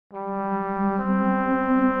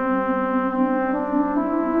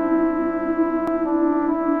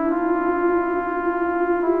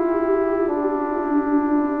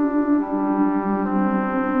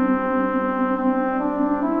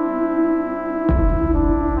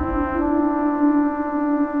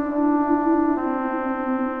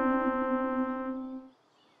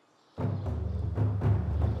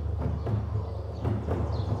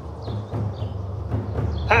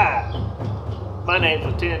name's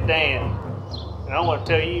Lieutenant Dan, and I want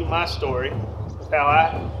to tell you my story of how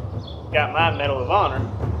I got my Medal of Honor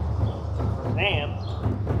from NAM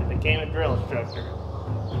and became a drill instructor.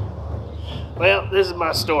 Well, this is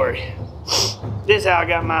my story. This is how I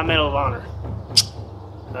got my Medal of Honor.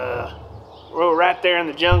 We were right there in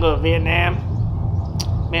the jungle of Vietnam,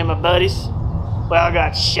 me and my buddies. Well, I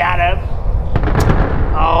got shot up,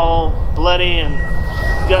 all bloody and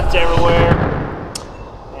guts everywhere.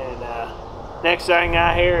 And next thing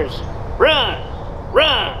I hear is, run,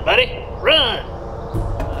 run, buddy, run.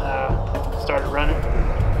 Started running.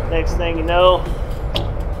 Next thing you know,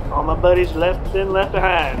 all my buddies been left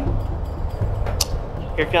behind.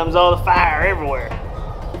 Here comes all the fire everywhere.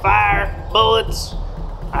 Fire, bullets.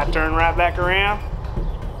 I turn right back around,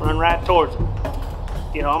 run right towards them.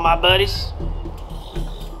 Get all my buddies,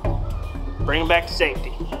 bring them back to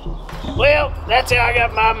safety. Well, that's how I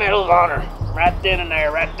got my Medal of Honor. Right then and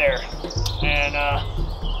there, right there. And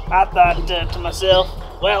I thought to myself,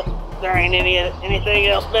 well, there ain't anything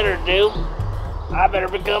else better to do. I better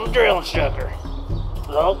become a drill instructor.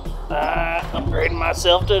 So I upgraded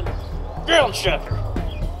myself to drill instructor.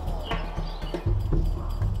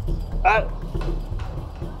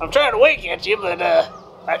 I'm trying to wink at you, but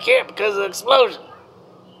I can't because of the explosion.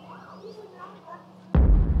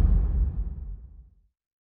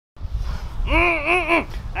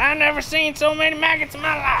 I never seen so many maggots in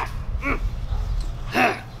my life.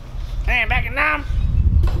 Man, back in Nam,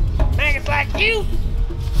 maggots like you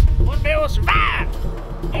wouldn't be able to survive.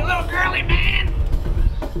 You little girly man.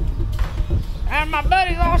 And my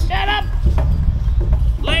buddies all shut up,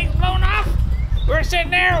 legs blown off. We're sitting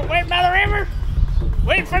there waiting by the river,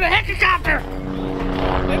 waiting for the helicopter.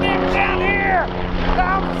 They never down here.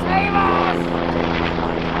 Come save us.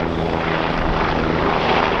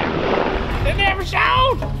 They never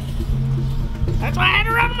showed. That's why I had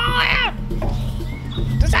to run them all out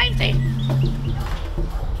to safety.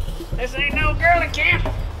 This ain't no girly camp.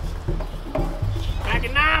 Back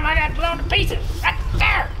in Nam, I got blown to pieces. Right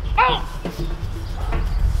there. Boom.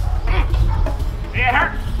 It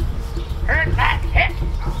hurt. Hurt that hip.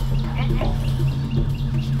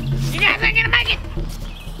 You guys ain't gonna make it.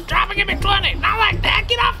 Drop and give me 20. Not like that.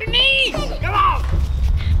 Get off your knees. Come on.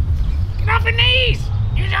 Get off your knees.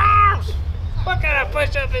 Use your arms. What kind of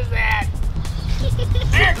push-up is that?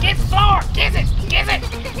 There, kiss the floor. Kiss it. Kiss it.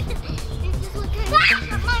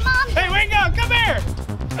 My mom. Hey, Wingo, come here.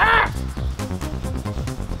 Ah.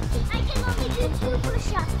 I can only do 2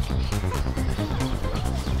 push-ups.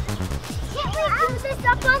 Can't we do this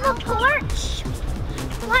up on the porch?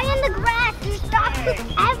 Why in the grass? There's dog poop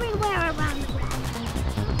everywhere around the grass.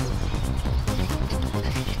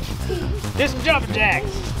 Do some jumping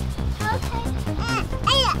jacks. Okay.